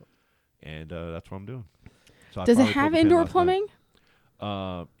 and that's what I'm doing. So I Does it finally pulled have the pin indoor last night.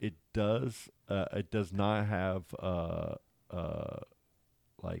 plumbing? It does. It does not have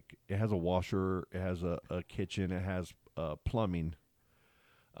like it has a washer. It has a kitchen. It has plumbing.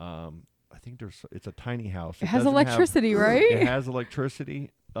 I think it's a tiny house. It has doesn't have- electricity, right? It has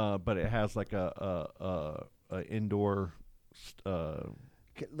electricity, but it has like a indoor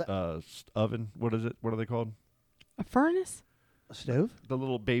oven. What is it? What are they called? A furnace? A stove? The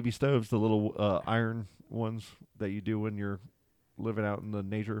little baby stoves, the little iron ones that you do when you're living out in the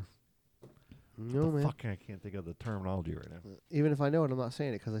nature. No, man. Fuck, I can't think of the terminology right now. Even if I know it, I'm not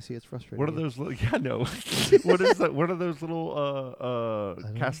saying it because I see it's frustrating. What are those? Yeah, no. What is that? What are those little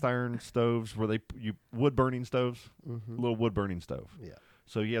cast iron stoves where you wood burning stoves? Mm-hmm. Little wood burning stove. Yeah.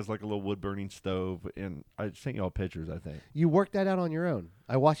 So he has like a little wood burning stove, and I sent you all pictures. I think. You worked that out on your own.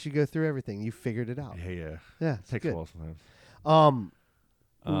 I watched you go through everything. You figured it out. Yeah. Yeah, it's Takes good. a while sometimes.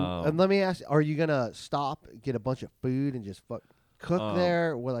 And let me ask: are you gonna stop, get a bunch of food, and just cook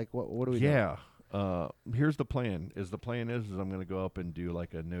there? What do we do? Yeah. Here's the plan. The plan is I'm gonna go up and do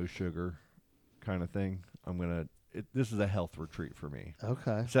like a no sugar kind of thing. This is a health retreat for me.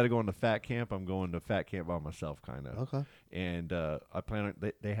 Okay. Instead of going to fat camp, I'm going to fat camp by myself, kind of. Okay. And I plan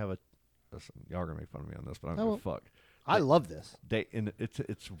on they have a. Listen, y'all are gonna make fun of me on this, but I'm Oh, gonna fuck. I love this.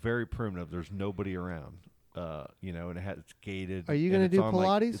 It's very primitive. There's nobody around. And it's gated. Are you and gonna it's do on,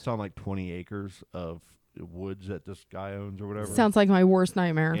 Pilates? It's on like 20 acres of woods that this guy owns or whatever. Sounds like my worst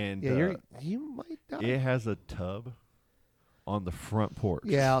nightmare. And Yeah, you might die. it has a tub on the front porch.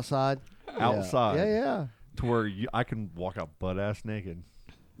 Yeah, outside. Outside. Yeah. To where I can walk out butt ass naked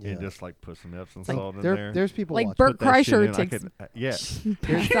Yeah. and just like put some Epsom Like, salt in there. There's people Like watching. Bert Put that shit Kreischer in, I takes can- yeah. It's It's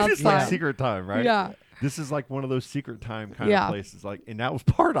like outside. secret time, right? Yeah. This is like one of those secret time kind Yeah. of places. Like, and that was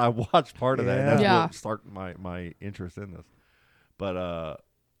part. I watched part of that. And that's Yeah. what started my interest in this. But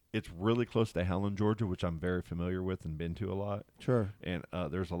it's really close to Helen, Georgia, which I'm very familiar with and been to a lot. Sure. And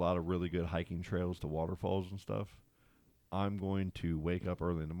there's a lot of really good hiking trails to waterfalls and stuff. I'm going to wake up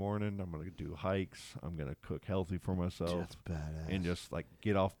early in the morning. I'm going to do hikes. I'm going to cook healthy for myself. That's badass. And just like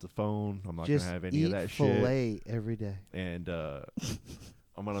get off the phone. I'm not just gonna have any eat of that shit. filet every day. And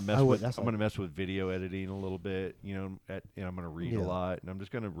I'm gonna mess I would- with that's I'm gonna mess with video editing a little bit. And I'm gonna read Yeah. a lot. And I'm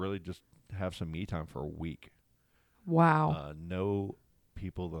just gonna really just have some me time for a week. Wow. No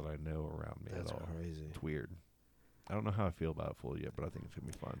people that I know around me That's at all. crazy. It's weird. I don't know how I feel about it fully yet, but I think it's gonna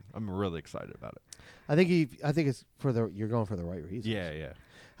be fun. I'm really excited about it. I think it's you're going for the right reasons. Yeah.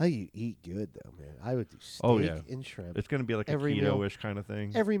 How you eat good though, man. I would do steak Oh, yeah. and shrimp. It's gonna be like Every a meal. keto-ish kind of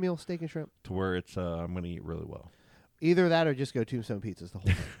thing, Every meal, steak and shrimp. to where it's I'm gonna eat really well. Either that or just go Tombstone Pizzas the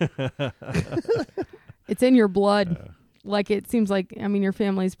whole time. It's in your blood. Like it seems like your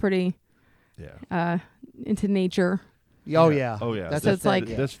family's pretty Yeah. into nature. Oh yeah. Oh yeah. That's So it's like-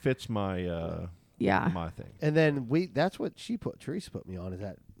 this fits my Yeah. my thing. And then that's what Teresa put me on, is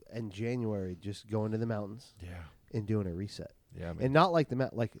that in January just going to the mountains Yeah. and doing a reset. Yeah. And not like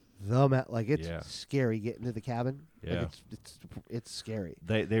like it's Yeah. scary getting to the cabin. Yeah. Like it's scary.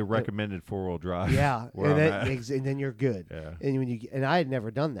 They recommended 4-wheel drive. Yeah. where and, I'm at. and then you're good. Yeah. And when and I had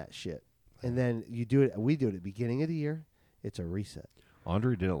never done that shit. And then we do it at the beginning of the year. It's a reset.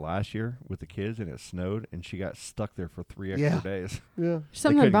 Andre did it last year with the kids, and it snowed, and she got stuck there for 3 extra Yeah. days. Yeah. There's They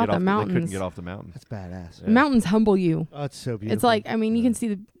something couldn't about get the off They mountains. couldn't get off the mountain. That's badass. Yeah. The mountains humble you. Oh, it's so beautiful. It's like, you can see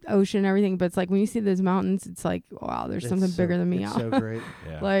the ocean and everything, but it's like when you see those mountains, it's like, wow, there's It's something so- bigger than me It's out. so great.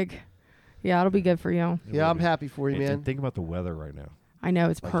 Yeah. Like, yeah, it'll be good for you. It Yeah, will I'm be. happy for you, And man. think about the weather right now. I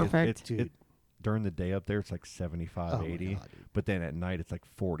know it's Like, perfect. Dude. During the day up there, it's like 75, Oh my 80. God, dude. But then at night, it's like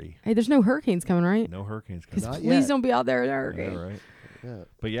 40. Hey, there's no hurricanes coming, right? No hurricanes Because coming. Not please yet. don't be out there in a Yeah, hurricane. right. Yeah.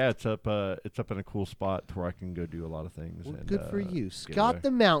 But yeah, it's up in a cool spot to where I can go do a lot of things. Well, and, good for you. get Scott away.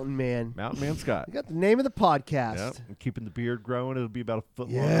 the Mountain Man. Mountain Man Scott. You got the name of the podcast. Yep. And keeping the beard growing. It'll be about a foot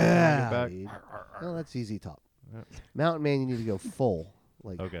long. Yeah. Back. Dude. Well, that's easy top. Yep. Mountain Man, you need to go full.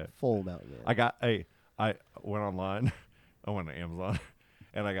 Like Okay. full Mountain Man. I went online. I went to Amazon,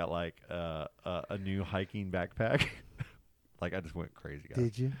 and I got like a new hiking backpack. Like I just went crazy, guys.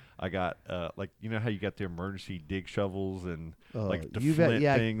 Did you? I got like how you got the emergency dig shovels and Oh, like the you bet- flint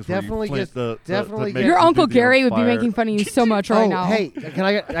yeah, things. definitely where you get- flint definitely make- get- Your do Uncle the Gary would be fire. making fun of you so much right oh, now. hey,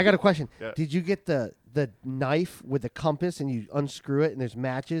 I got a question. Yeah. Did you get the knife with the compass and you unscrew it and there's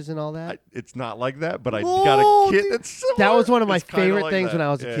matches and all that? It's not like that, but I Whoa, got a kit dude. that's similar. That was one of my It's kinda favorite like things that. when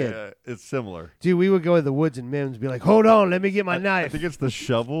I was a Yeah, kid. yeah, it's similar. Dude, we would go to the woods and Mims be like, "Hold on, let me get my I knife." think it's the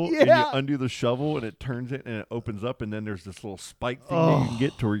shovel, and Yeah. you undo the shovel, and it turns it, and it opens up, and then there's this little spike thing that you can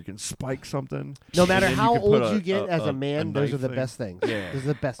get to where you can spike something. No matter And then how can put old you get as a man, those knife are the thing. best things. Yeah. Those are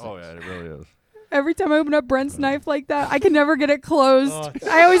the best Oh things. yeah, it really is. Every time I open up Brent's knife like that, I can never get it closed. Oh,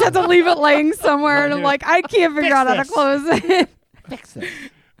 I always have to leave it laying somewhere, and I'm like, I can't figure out how to this. close it. Fix it.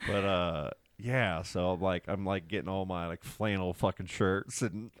 But yeah, so I'm like getting all my like flannel fucking shirts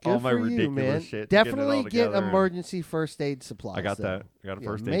and Good all my for ridiculous you, man. shit. getting it all Definitely get together. emergency first aid supplies. I got though. that. I got a Yeah,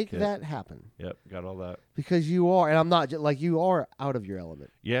 first aid make kit. that happen Yep, got all that. because you are, and I'm not like you are out of your element.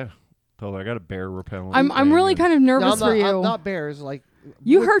 Yeah, totally. I got a bear repellent. I'm really kind of nervous No, for I'm you. not, I'm not bears. Like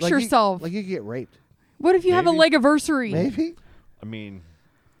You would- hurt like yourself. like you get raped. What if you have a Maybe. legiversary? Maybe. I mean,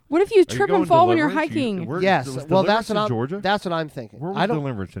 What if you are you trip going and fall when you're Deliverance? hiking? Where- Yes. was Well, Deliverance that's what in I'm. Georgia. That's what I'm thinking. Where was I don't.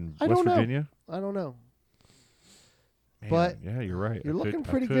 Deliverance in I West don't know. Virginia? I don't know. Man, But yeah, you're right. You're I looking could-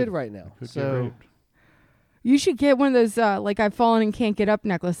 I pretty could- good right now. I could get So raped. You should get one of those like I've fallen and can't get up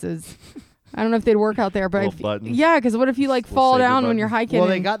necklaces. I don't know if they'd work out there, but Little buttons. yeah, because what if you like Little fall saber down when you're buttons. hiking? Well,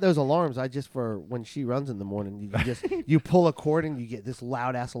 they and- got those alarms. I just for when she runs in the morning, you just you pull a cord and you get this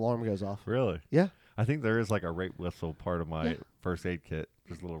loud ass alarm goes off. Really? Yeah. I think there is like a rape whistle part of my first aid kit.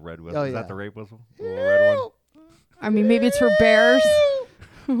 Just a little red whistle. Oh, Is yeah. that the rape whistle? The little red one? I mean, maybe it's for bears.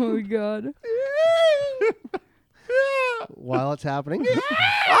 Oh my god. While it's happening.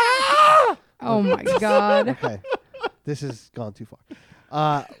 Oh my god. Okay. This has gone too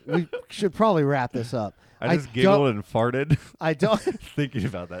far. We should probably wrap this up. I just giggled and farted I don't. thinking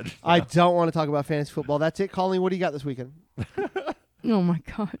about that. just I now. don't want to talk about fantasy football. That's it, Colleen. What do you got this weekend? Oh my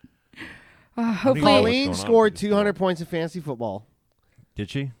god. know Hopefully, what's Colleen going on scored with this 200 ball. points in fantasy football. Did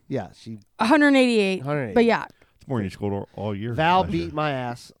she? Yeah, she. 188. 188. But yeah, It's more than you scored all year. Val last year. beat my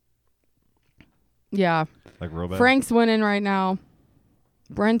ass. yeah. Like real bad. Frank's winning right now.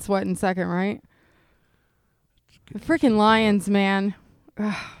 Brent's what in second, right? The freaking Lions, man.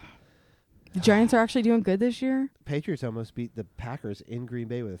 Ugh. The Giants are actually doing good this year. Patriots almost beat the Packers in Green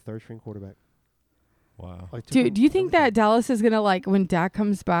Bay with a third string quarterback. Wow. Like, took Dude, them do you think overtime. that Dallas is gonna like when Dak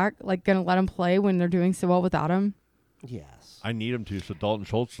comes back, like gonna let him play when they're doing so well without him? Yes. I need him to, so Dalton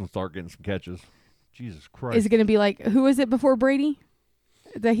Schultz can start getting some catches. Jesus Christ. Is it gonna be like who was it before Brady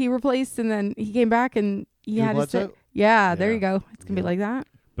that he replaced and then he came back and he Drew had his Bledsoe? yeah, there Yeah. you go. It's gonna be Yeah. like that.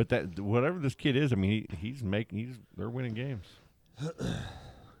 But that whatever this kid is, I mean, they're winning games.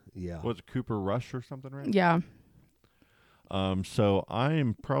 Yeah. Was it Cooper Rush or something, right? Yeah. So I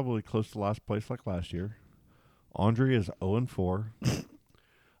am probably close to last place like last year. Andre is 0-4.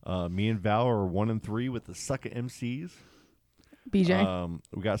 Me and Val are 1-3 with the sucker MCs. BJ.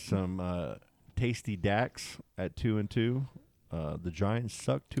 We got some tasty Dax at 2-2. The Giants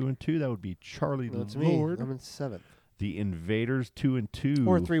suck 2-2. That would be Charlie That's me. Lord. I'm in seventh. The Invaders 2-2.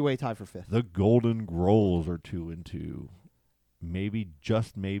 Or a three-way tie for fifth. The Golden Grolls are 2-2. Maybe,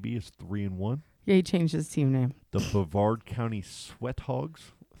 just maybe, is 3-1. Yeah, he changed his team name. The Brevard County Sweat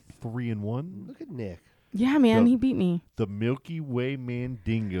Hogs 3-1. Look at Nick. Yeah, man, The- he beat me. The Milky Way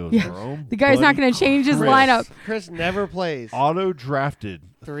Mandingos. Yeah. Our own The guy's not buddy going to change his Chris. lineup. Chris never plays. Auto drafted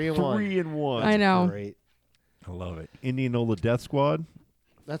 3-1. 3-1. I know. Great. I love it. Indianola Death Squad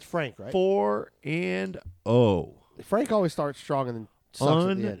That's Frank, right? 4-0. Frank always starts strong and then sucks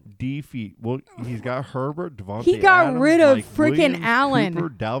at the end. Undefeated. Well, he's got Herbert, Devontae He got Adams, rid of Mike frickin' Williams, Allen. Cooper,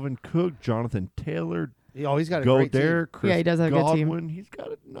 Dalvin Cook, Jonathan Taylor, He's got a great team. Goddard, Chris Yeah, he does have a good team. Godwin. He's got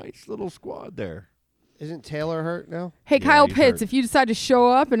a nice little squad there. Isn't Taylor hurt now? Hey, Yeah, Kyle he's Pitts, hurt. if you decide to show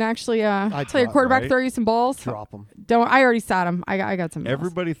up and actually tell your drop, quarterback right? throw you some balls, Drop him. don't. I already sat him. I got some. balls.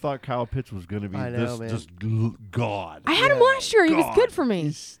 Everybody thought Kyle Pitts was going to be I know, this man. just god. I had him Yeah. last year. He was God. good for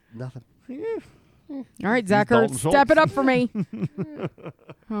me. Nothing. All right, Zach Dalton Ertz, Schultz. step it up for me.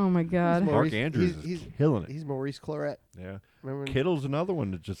 Oh my God. More- Mark Maurice- Andrews he's- is killing it. He's Maurice Claret. Yeah. Remember? when- Kittle's another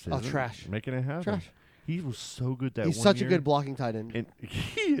one that just Oh, isn't trash. making it happen. Trash. He was so good that He's one such year. a good blocking tight end. And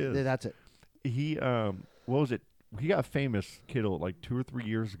he is. Yeah, that's it. He what was it? He got famous, Kittle, like 2 or 3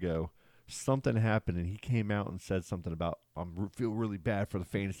 years ago. Something happened, and he came out and said something about feel really bad for the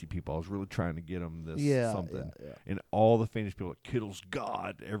fantasy people. I was really trying to get him this something. Yeah. And all the fantasy people, like, Kittle's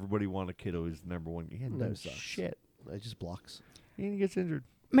God. Everybody wanted Kittle. He's number one. He had No, no it sucks. shit. It just blocks. And he gets injured.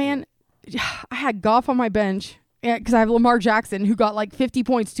 Man, I had Goff on my bench because I have Lamar Jackson who got like 50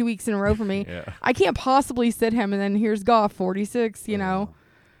 points 2 weeks in a row for me. Yeah. I can't possibly sit him, and then here's Goff 46. You know,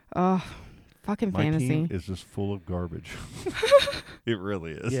 fucking My fantasy. team is just full of garbage. It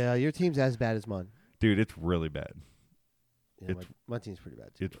really is. Yeah, your team's as bad as mine. Dude, it's really bad. Yeah, It's- my team's pretty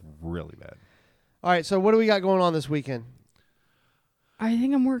bad too. It's really bad. All right, so what do we got going on this weekend? I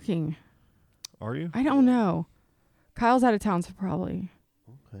think I'm working. Are you? I don't know. Kyle's out of town, so probably.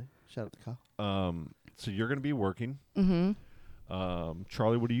 Okay, shout out to Kyle. So you're going to be working. Mm-hmm.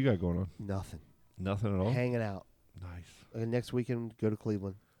 Charlie, what do you got going on? Nothing. Nothing at all? Hanging out. Nice. Next weekend, go to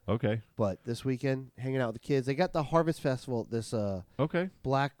Cleveland. Okay. But this weekend, hanging out with the kids. They got the Harvest Festival at this Okay.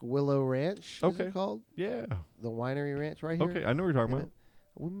 Black Willow Ranch. Is Okay. it called? Yeah. The winery ranch right here. Okay. I know what you're talking about.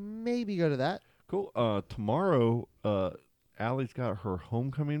 We'll maybe go to that. Cool. Tomorrow, Allie's got her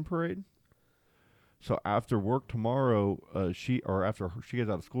homecoming parade. So after work tomorrow, after she gets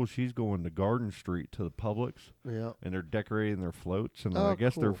out of school, she's going to Garden Street to the Publix, Yeah. and they're decorating their floats, and Oh, I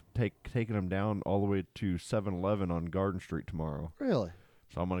guess cool. they're taking them down all the way to 7-Eleven on Garden Street tomorrow. Really?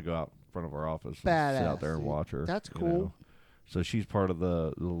 So I'm gonna go out in front of our office and sit Badass, out there and dude. watch her. That's you cool. know. So she's part of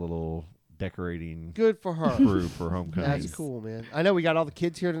the little decorating Good for her. crew for homecoming. That's cool, man. I know we got all the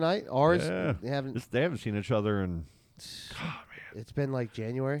kids here tonight. Ours, Yeah. they haven't. They haven't seen each other in It's been like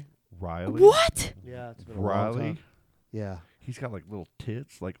January. Riley. What? Yeah, it's been a long Riley. time. Yeah. he's got like little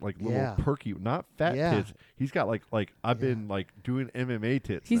tits, like little Yeah. perky, not fat Yeah. tits. He's got like I've been like doing MMA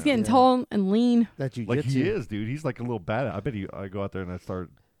tits. He's now. getting Yeah. tall and lean. That you like he is, dude. He's like a little bad. I bet I go out there and I start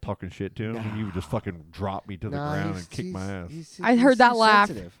talking shit to him, and he would just fucking drop me to the ground and kick my ass. I heard that laugh.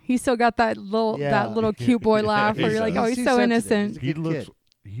 Sensitive. He's still got that little Yeah. cute boy laugh where He's you're like, so- oh, he's he's too so sensitive. innocent. He's a good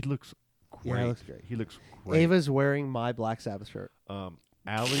kid. He looks great. Yeah, he looks great. He looks great. Ava's wearing my Black Sabbath shirt.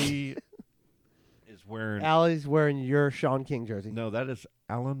 Allie is wearing. Allie's wearing your Sean King jersey. No, that is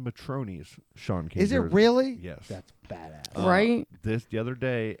Alan Matroni's Sean King. Is it jersey. really? Yes. That's badass. Right? The other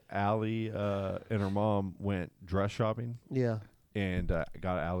day, Allie and her mom went dress shopping Yeah. and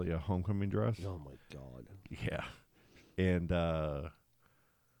got Allie a homecoming dress. Oh my god. Yeah, and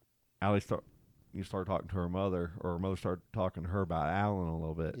Allie started talking to her mother, or her mother started talking to her about Alan a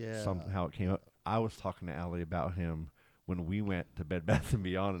little bit. Yeah. Somehow it came up. I was talking to Allie about him when we went to Bed Bath &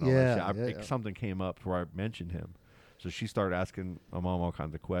 Beyond and all Yeah, that shit. yeah. Something came up where I mentioned him. So she started asking my mom all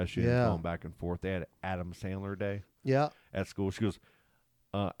kinds of questions, Yeah. going back and forth. They had Adam Sandler Day Yeah. at school. She goes,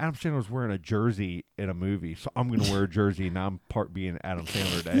 Adam Sandler's wearing a jersey in a movie, so I'm going to wear a jersey, and I'm part being Adam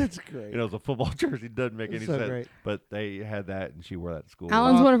Sandler Day. That's great. You know, it's a football jersey. Doesn't make That's any so sense. great. But they had that, and she wore that to school.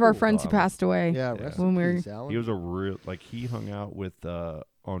 Alan's Oh, one of our cool. friends who passed away. Yeah. Yeah. Rest When in we're- peace, Alan. He was a real, like, he hung out with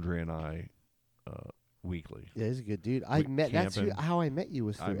Andre and I weekly. Yeah, he's a good dude. I We met. That's camping. how I met you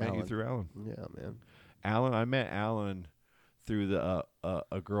was through I met Alan. you through Alan. Yeah, man. I met Alan through the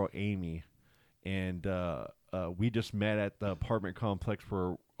a girl, Amy, and we just met at the apartment complex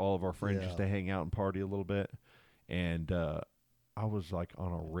where all of our friends used Yeah. to hang out and party a little bit. And I was like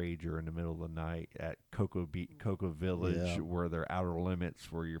on a rager in the middle of the night at Cocoa Village, Yeah. where they're outer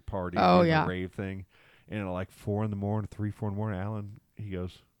limits, where you're partying, Oh, doing yeah. the rave thing. And at like 4 in the morning, 3, 4 in the morning, Alan, he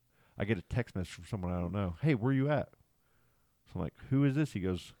goes, I get a text message from someone I don't know. Hey, where you at? So I'm like, who is this? He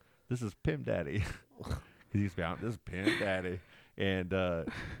goes, this is Pimp Daddy. He's found this is Pimp Daddy. And I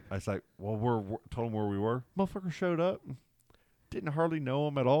was like, well, told him where we were. Motherfucker showed up. Didn't hardly know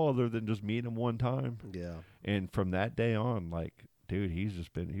him at all other than just meeting him one time. Yeah. And from that day on, like, dude, he was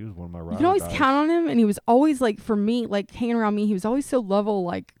one of my ride You can always or dies. count on him, and he was always like, for me, like hanging around me, he was always so level,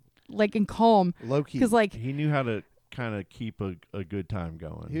 like and calm. Low key. Because like, He knew how to kind of keep a good time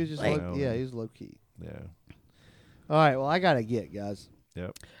going. he was just you like, know, yeah, he was low key. yeah. All right. Well, I gotta get guys.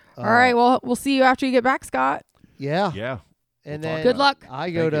 Yep. all right, well, we'll see you after you get back, Scott. Yeah. Yeah. And We'll talk then Good luck. I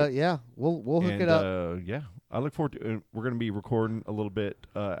go Thank to yeah. We'll hook And, it up. yeah. I look forward to we're going to be recording a little bit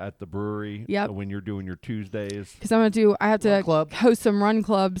at the brewery Yep. when you're doing your Tuesdays. Because I have Run to club. host some run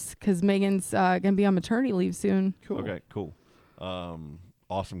clubs because Megan's gonna be on maternity leave soon. Cool. Okay, cool.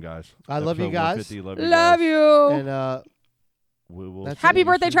 Awesome, guys. I love you Episode guys. 150, love you. Love guys. you. And We will That's see Happy you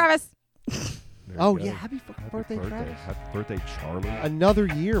birthday, soon. Travis. There oh you yeah, go. happy fucking birthday, Travis. Happy birthday, Charlie. Another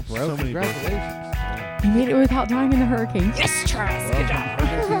year, bro. So many birthdays. Congratulations. You made it without dying in the hurricane. Yes, Travis. Good job.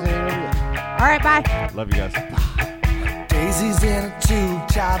 Birthday season ain't over yet. All right, bye. Love you guys. Daisies in a tube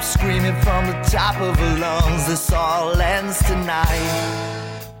top, screaming from the top of her lungs. This all ends tonight.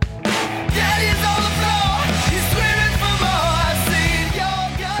 Daddy's on the floor, he's screaming for more. Saying you're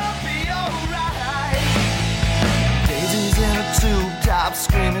gonna be alright. Daisies in a tube top,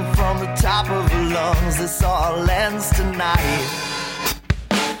 screaming from the top of her lungs. This all ends tonight.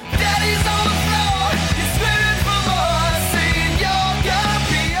 Daddy's on the floor, he's screaming for more. Saying you're gonna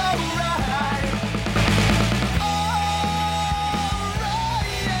be alright.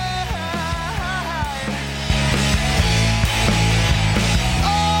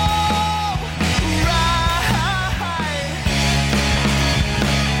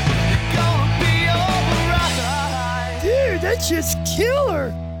 Dude, that shit's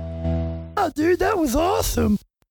killer. Oh, dude, that was awesome.